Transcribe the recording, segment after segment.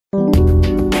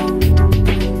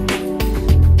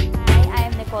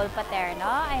Nicole Paterno.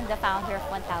 I'm the founder of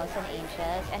 1000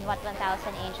 Angels. And what 1000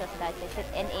 Angels does is it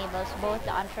enables both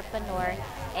the entrepreneur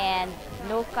and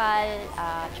local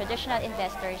traditional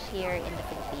investors here in the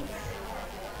Philippines.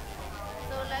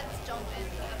 So let's jump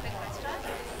into the quick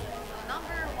questions.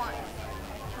 Number one,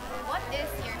 what is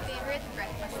your favorite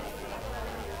breakfast?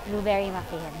 Blueberry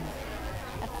muffin.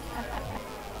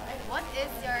 What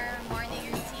is your morning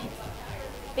routine?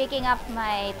 Picking up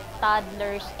my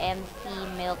toddler's empty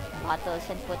milk bottles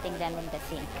and putting them in the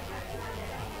sink.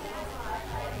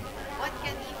 What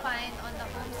can we find on the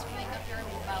home screen of your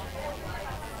mobile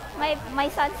phone? My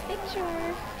son's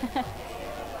picture.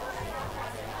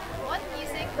 What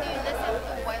music do you listen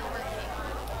to while working?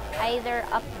 Either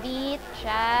upbeat,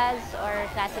 jazz, or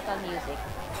classical music.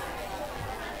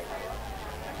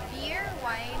 Beer,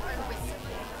 wine, or whiskey?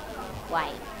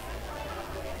 Wine.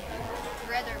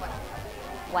 Red or white?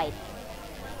 White.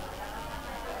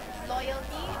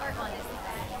 Loyalty or honesty?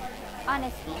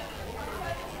 Honesty.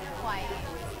 Why?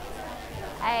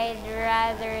 I'd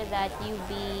rather that you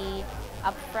be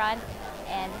upfront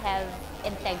and have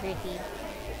integrity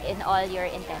in all your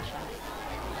intentions.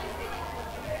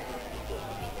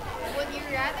 Would you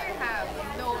rather have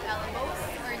no elbows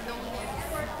or no knees?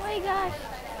 Oh my gosh.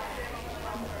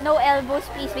 No elbows,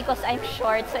 please, because I'm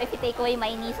short. So if you take away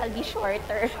my knees, I'll be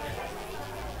shorter.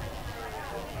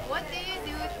 What do you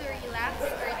do to relax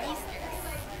or de-stress?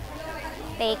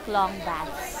 Take long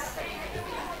baths.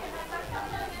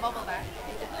 Bubble bath.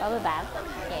 Bubble bath?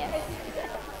 Yes.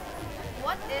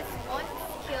 What is one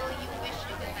skill you wish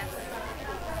you could master?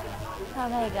 Oh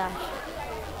my gosh.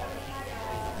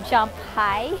 Jump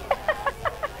high.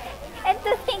 And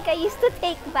to think I used to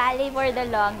take ballet for the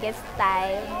longest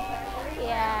time.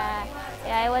 Yeah.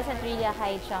 Yeah, I wasn't really a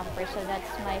high jumper, so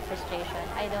that's my frustration.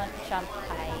 I don't jump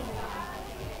high.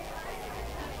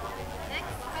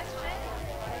 Next question.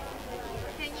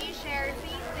 Can you share 3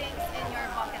 things in your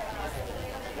bucket list?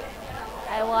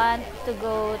 I want to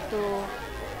go to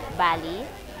Bali.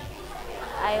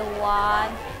 I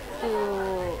want to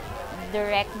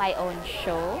direct my own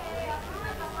show.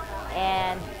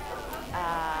 And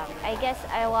I guess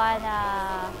I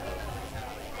wanna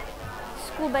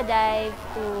scuba dive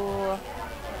to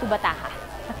Bataha.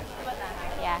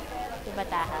 Yeah, to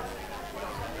Bataha.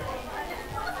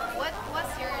 What was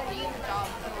your dream job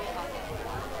growing up?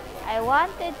 I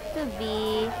wanted to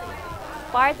be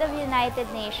part of United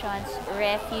Nations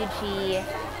refugee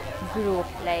group.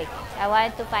 Like, I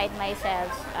wanted to find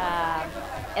myself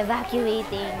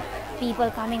evacuating people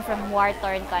coming from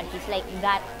war-torn countries, like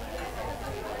that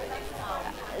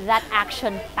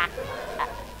action-packed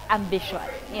ambition,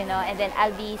 you know, and then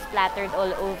I'll be splattered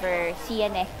all over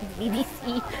CNN,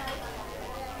 BBC,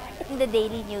 in the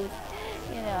daily news,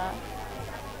 you know.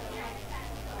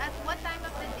 At what time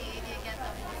of the day do you get the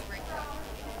most work done?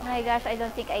 Oh my gosh, I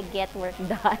don't think I get work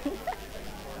done.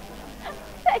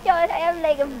 I have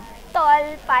like a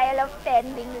tall pile of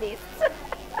pending lists.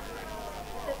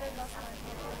 Typical start.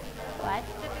 What?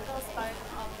 Typical start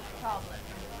of problem.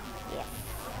 Yes.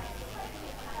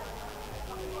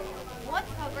 What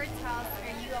Hogwarts house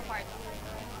are you a part of?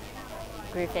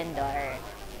 Gryffindor.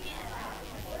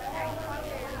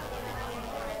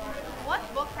 What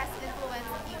book has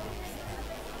influenced you most?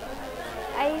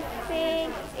 I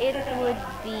think it would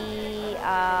be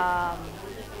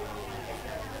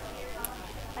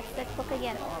what's that book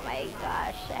again? Oh my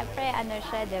gosh. Siyempre, ano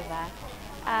siya, di ba?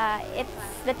 It's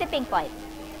The Tipping Point.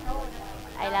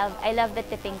 I love The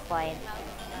Tipping Point.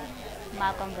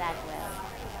 Malcolm Gladwell.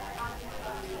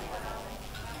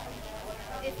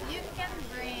 If you can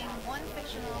bring one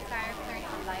fictional character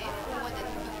to life, who would it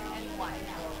be and why?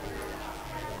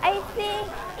 I think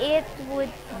it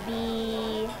would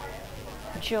be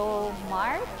Jo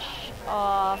March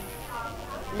of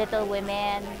Little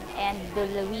Women and the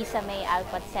Louisa May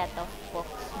Alcott set of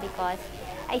books, because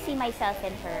I see myself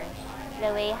in her.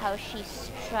 The way how she's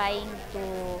trying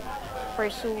to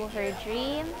pursue her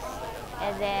dreams,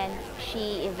 and then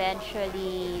she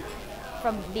eventually,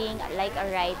 from being like a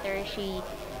writer, she,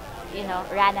 you know,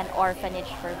 ran an orphanage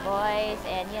for boys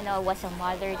and, you know, was a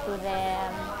mother to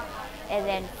them, and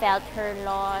then felt her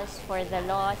loss for the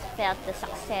loss, felt the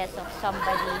success of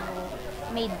somebody who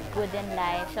made good in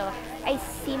life. So I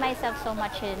see myself so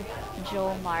much in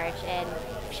Jo March, and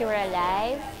if she were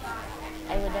alive,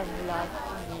 I would have loved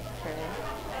to meet her.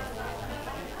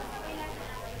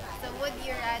 So would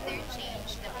you rather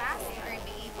change the past or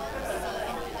be able to see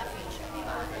into the future?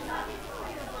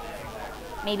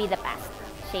 Maybe the past.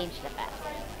 Change the past.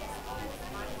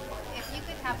 If you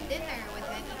could have dinner with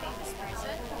any famous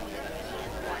person, who would it be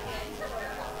and why?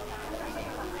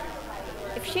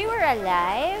 If she were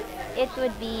alive, it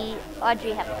would be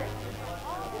Audrey Hepburn.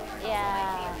 Oh, also my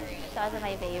Yeah, favorite. she's also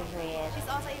my favorite. She's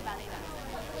also a ballet dancer.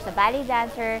 She's a ballet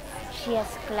dancer. She has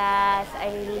class.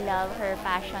 I really love her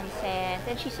fashion sense,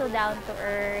 and she's so down to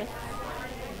earth.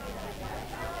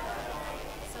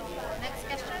 So next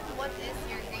question, what is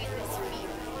your greatest fear?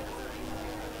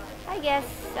 I guess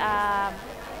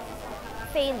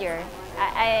failure.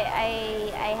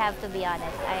 I have to be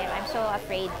honest. I'm so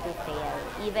afraid to fail.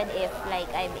 Even if like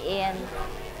I'm in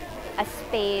a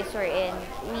space wherein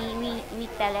we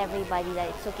tell everybody that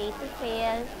it's okay to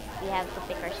fail. We have to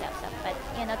pick ourselves up. But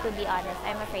to be honest,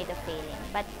 I'm afraid of failing.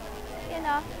 But you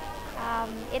know,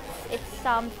 it's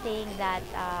something that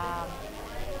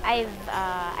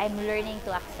I'm learning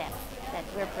to accept that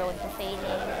we're prone to failing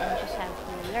and just have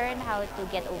to learn how to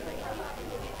get over it.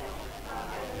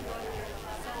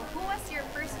 So who was your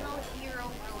personal hero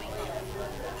growing up?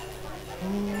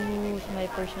 Who's my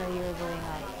personal hero growing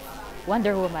up?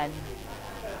 Wonder Woman.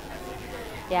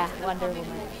 Yeah, The Wonder comic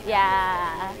Woman. movie,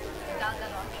 Yeah. Gal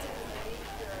Gadot.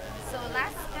 So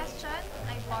last question,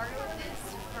 I borrowed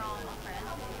this from a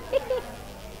friend.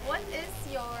 What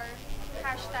is your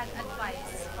hashtag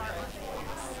advice for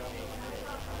entrepreneurs?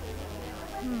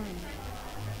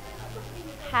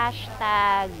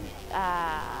 Hashtag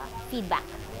feedback.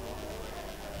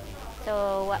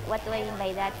 So what do I mean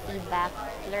by that? Feedback.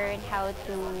 Learn how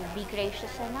to be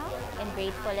gracious enough and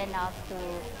grateful enough to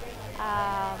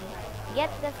um, get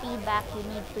the feedback you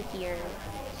need to hear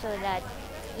so that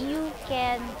you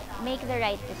can make the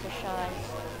right decisions,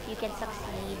 you can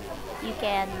succeed, you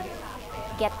can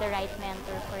get the right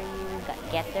mentor for you,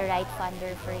 get the right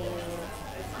funder for you,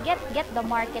 get the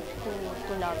market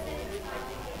to love you.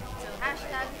 So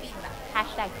hashtag feedback.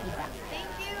 Hashtag feedback. Thank